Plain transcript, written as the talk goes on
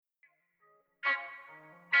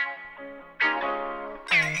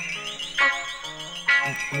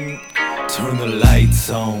Turn the lights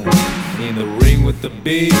on, in the ring with the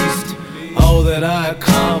beast. All that I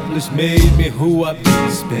accomplished made me who I be.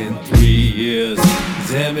 Spent 3 years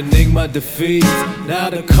examining my defeats. Now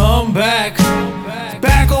to come back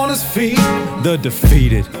on his feet. The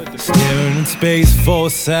defeated, staring in space for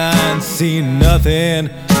signs, seeing nothing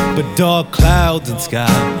but dark clouds and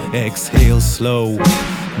sky. Exhale slow,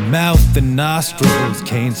 mouth and nostrils,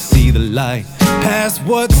 can't see the light past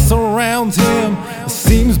what surrounds him. It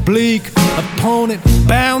seems bleak, opponent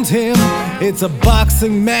bound him. It's a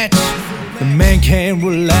boxing match, the man can't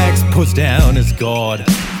relax, puts down his guard.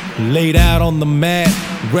 Laid out on the mat,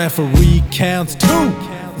 referee counts 2,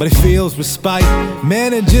 but he feels respite.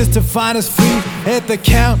 Manages to find his feet at the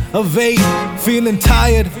count of 8. Feeling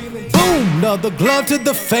tired, boom, another glove to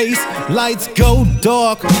the face. Lights go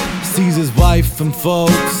dark, sees his wife and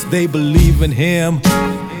folks. They believe in him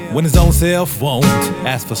when his own self won't.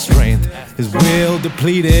 Ask for strength, his will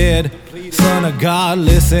depleted. Son of God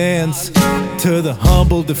listens to the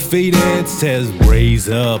humble defeated. Says raise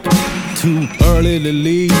up, too early to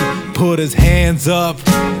leave. Put his hands up,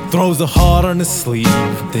 throws a heart on his sleeve.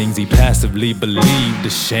 Things he passively believed a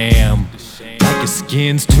sham. Like your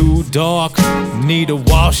skin's too dark, need to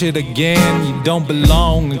wash it again. You don't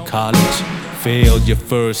belong in college, failed your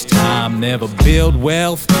first time. Never build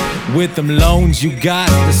wealth with them loans you got.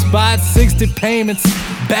 Despite 60 payments,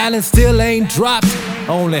 balance still ain't dropped.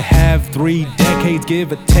 Only have 3 decades,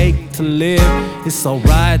 give or take, to live. It's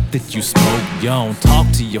alright that you smoke, you don't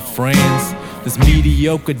talk to your friends. This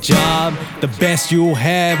mediocre job, the best you'll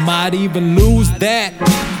have, might even lose that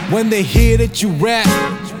when they hear that you rap.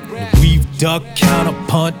 We've duck, counter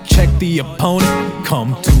punt, check the opponent,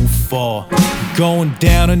 come too far. Going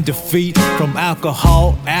down in defeat from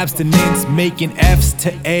alcohol abstinence, making F's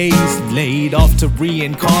to A's, laid off to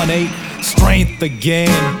reincarnate strength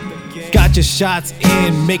again. Got your shots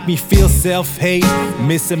in, make me feel self-hate.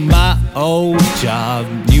 Missing my old job,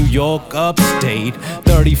 New York upstate.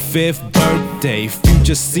 35th birthday,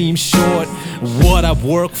 future seems short. What I've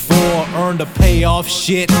worked for, earned a payoff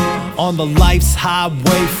shit. On the life's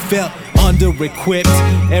highway, felt under-equipped.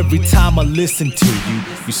 Every time I listen to you,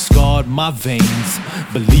 you scarred my veins.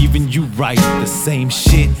 Believing you right, the same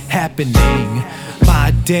shit happening. My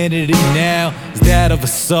identity now is that of a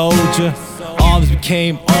soldier. Arms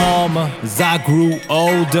became armor as I grew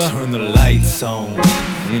older. Turn the lights on,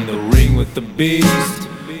 in the ring with the beast.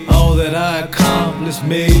 All that I accomplished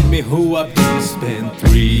made me who I be. Spent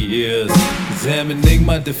 3 years examining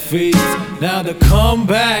my defeats. Now to come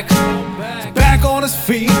back on his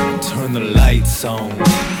feet. Turn the lights on,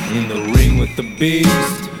 in the ring with the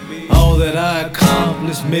beast. All that I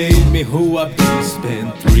accomplished made me who I be.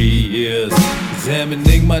 Spent 3 years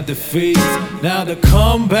examining my defeats. Now to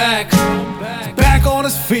come back on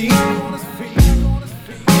his feet.